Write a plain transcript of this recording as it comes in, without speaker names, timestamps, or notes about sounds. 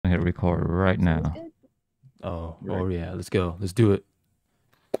hit record right now. Oh yeah, let's go. Let's do it.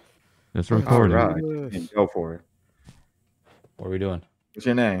 It's recording. All right. Go for it. What are we doing? What's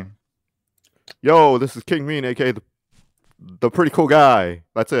your name? Yo, this is King Mean, aka the pretty cool guy.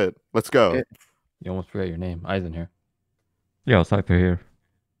 That's it. Let's go. Okay. You almost forgot your name. Eisen here. Yo, Cypher here.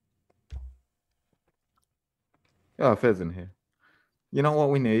 Oh, Fizz in here. You know what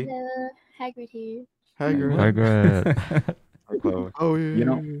we need? Hagrid here. Hagrid. Hagrid. Oh yeah.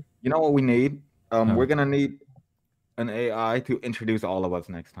 You know what we need? Oh. We're gonna need an AI to introduce all of us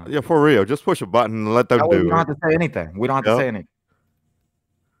next time. Yeah, for real. Just push a button and let them That way do we don't have it. to say anything. We don't have to say anything.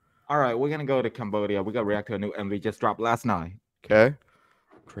 All right, we're gonna go to Cambodia. We got to react to a new MV just dropped last night. Okay.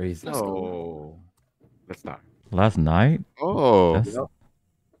 Crazy. So let's start. Last night? Oh. That's...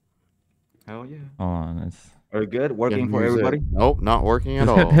 Hell yeah. Hold on. It's... Are we good? Working Getting for music. everybody? Nope, not working at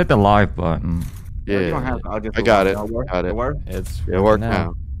Just all. hit the live button. You Yeah. don't have to. I'll just I do got one. it. It'll work? Got it. It'll work? It's It worked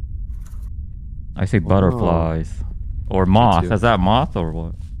now. I see butterflies. Or moth. too. Is that moth or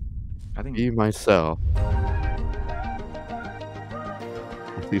what? I think Be myself.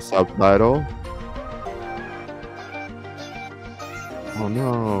 See subtitle. Oh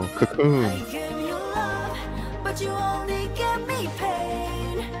no, cocoon.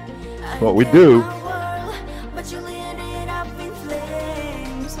 What we do.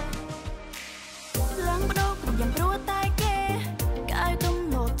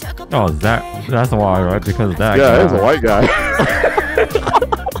 Oh, that's why, right? Because of that Yeah, guy. it's a white guy.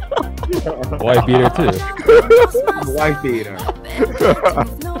 White beater too. white beater.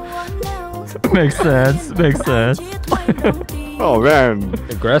 Makes sense. Makes sense. Oh man.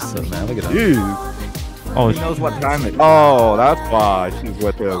 Aggressive, man. Look at that. Jeez. Oh, He knows what time it is. Oh, that's why she's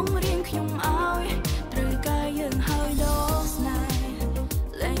with him.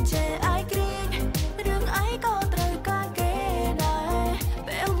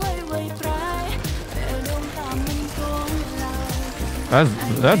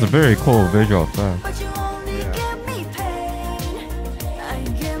 that's a very cool visual effect.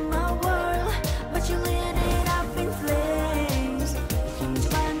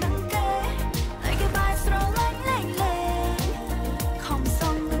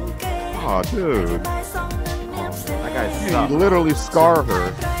 Oh, dude. That guy You sucks. literally scar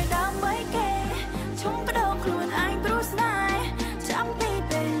her.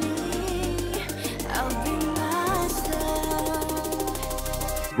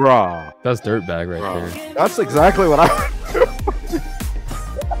 Bruh. That's dirtbag right Bruh. there. That's exactly what I.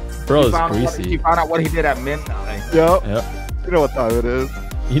 Bro, He it's found greasy. out what he did at midnight. Yep. Yep. You know what time it is.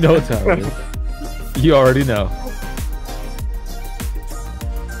 You know what time it is. You already know.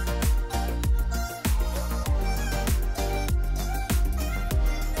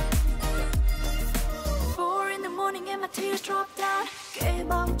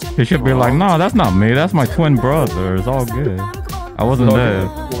 He should be like, no, that's not me. That's my twin brother. It's all good. I wasn't there.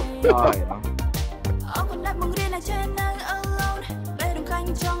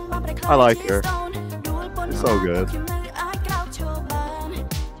 I like her. It's so good.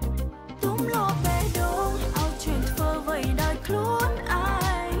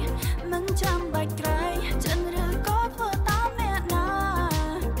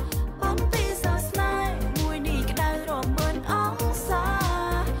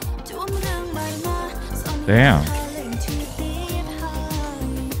 Damn.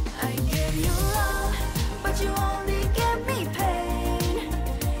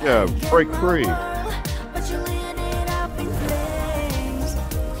 Yeah, break free.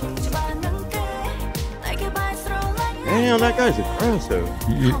 Damn, that guy's aggressive.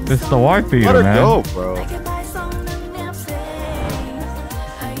 It's the white Let beater, her man. go, bro.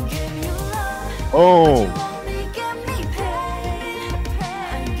 Oh.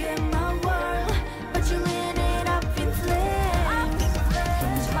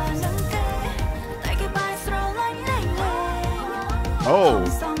 Oh,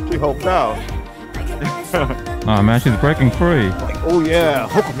 she helped out. Oh man, she's breaking free. Oh yeah,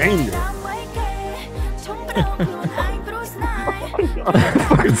 Hulkamania.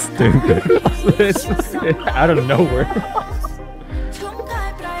 Fucking stupid. It's just out of nowhere.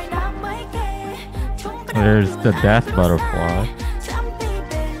 There's the death butterfly.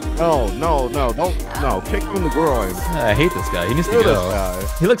 No, don't, kick him in the groin. I hate this guy. He needs to Look at go.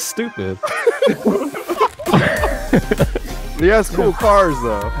 this guy. He looks stupid. He has cool cars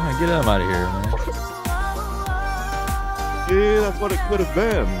though. Ah, get him out of here, man. Yeah, that's what it could have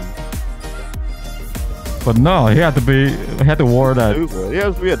been. But no, he had to wear that. He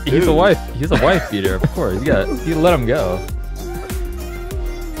has to be a dude. He's a wife. He's a wife beater, of course. You let him go.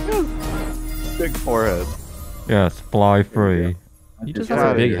 Big forehead. Yes, fly free. He Get just has a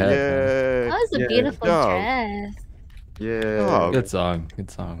outta big here. head. Yay. That was a Yeah. beautiful Good job. dress. Yeah. Good song.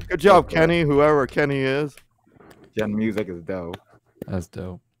 Good song. Good job, Okay. Kenny, whoever Kenny is. Gen music is dope. That's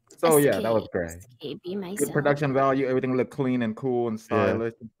dope. So yeah, that was great. Escape, be Good myself. production value. Everything looked clean and cool and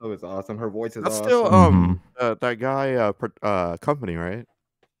stylish. So it's awesome. Her voice is That's awesome. still that guy company, right?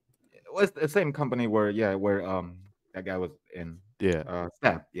 It was the same company where that guy was in. Yeah.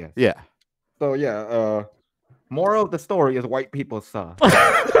 Step. Yes. Yeah. So yeah. Moral of the story is white people suck.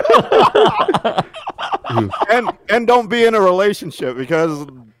 and don't be in a relationship because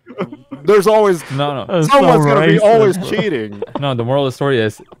there's always No. That's someone's so gonna be racist, always bro. cheating. No, the moral of the story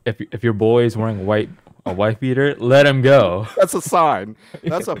is if your boy is wearing a wife beater, let him go. That's a sign.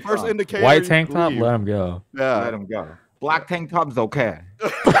 That's a first indicator. White you tank can top, leave. let him go. Let Yeah. him go. Black tank top's okay.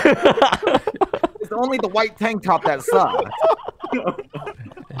 It's only the white tank top that sucks.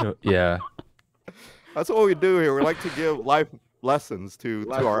 Yeah. That's what we do here. We like to give life lessons to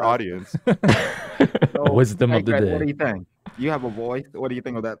Life our lessons. audience. So, Wisdom of the Greg, day. What do you think? You have a voice. What do you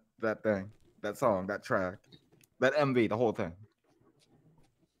think of that thing, that song, that track, that MV, the whole thing?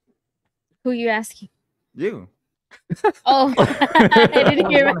 Who you asking? You. Oh, I didn't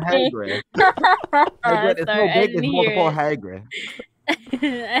hear One it. Hagrid. Hagrid, it's Sorry, no I big. didn't It's hear multiple it. Hagrid.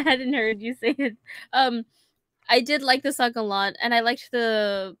 I hadn't heard you say it. I did like the song a lot, and I liked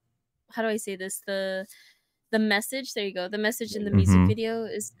the, how do I say this, the message. There you go. The message in the music Mhm. video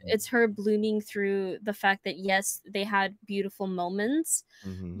is it's her blooming through the fact that yes, they had beautiful moments,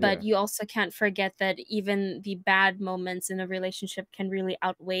 but you also can't forget that even the bad moments in a relationship can really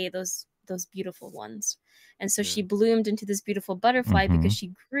outweigh those beautiful ones. And so she bloomed into this beautiful butterfly because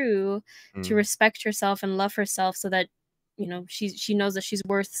she grew to respect herself and love herself, so that she knows that she's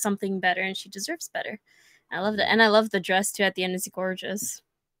worth something better and she deserves better. I love that, and I love the dress too. At the end, it's gorgeous.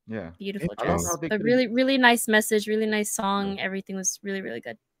 Yeah. Beautiful I love dress. how they But could've- really, really nice message, really nice song. Everything was really, really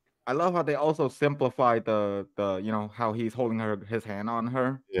good. I love how they also simplified the how he's holding his hand on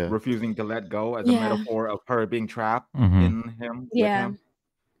her, Yeah. refusing to let go as a Yeah. metaphor of her being trapped Mhm. in him. Yeah. With him.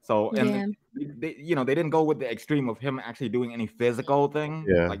 So and Yeah. they they didn't go with the extreme of him actually doing any physical thing,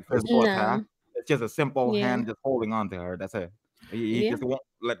 Yeah. like physical No. attack. It's just a simple Yeah. hand just holding on to her. That's it. He Yeah. just won't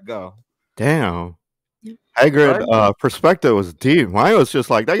let go. Damn. Yeah. Hagrid Right? perspective was deep. Mine was just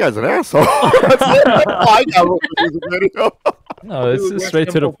like, that guy's an asshole. That's it. That's all I got from the music video. No, it's Dude, just we're straight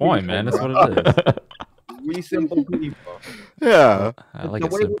to the simple point, people, man. That's bro. what it is. We simple people. Yeah. I like The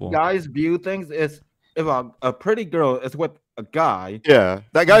it way simple. guys view things is if a pretty girl is with a guy, Yeah.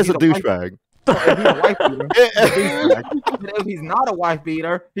 That guy's a He's a white- douchebag. if he's a wife beater, he's a douchebag. But if he's not a wife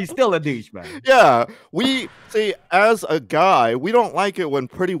beater, he's still a douchebag. Yeah, we see as a guy, we don't like it when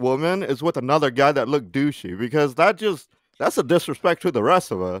pretty woman is with another guy that look douchey because that's a disrespect to the rest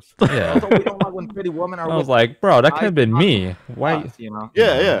of us. Yeah. Also, we don't like when pretty women are I was with like, bro, that guys could have been not me. Why? us, you know. Yeah,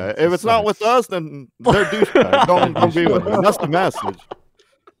 No, yeah. it If it's not with sucks. us, then they're douchebags. Don't be with them. That's the message.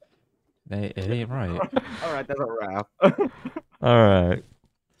 It ain't right. All right, that's a wrap. All right.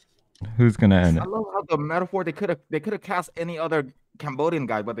 Who's gonna end I it? love how the metaphor they could have cast any other Cambodian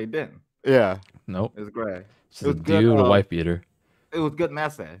guy, but they didn't. Yeah. Nope. It was great. Just It a was good, dude, a wife beater. It was good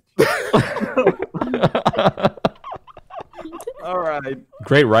message. All right,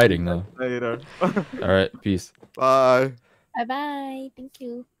 Great writing though. later. All right, peace. Bye. Bye bye. Thank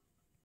you.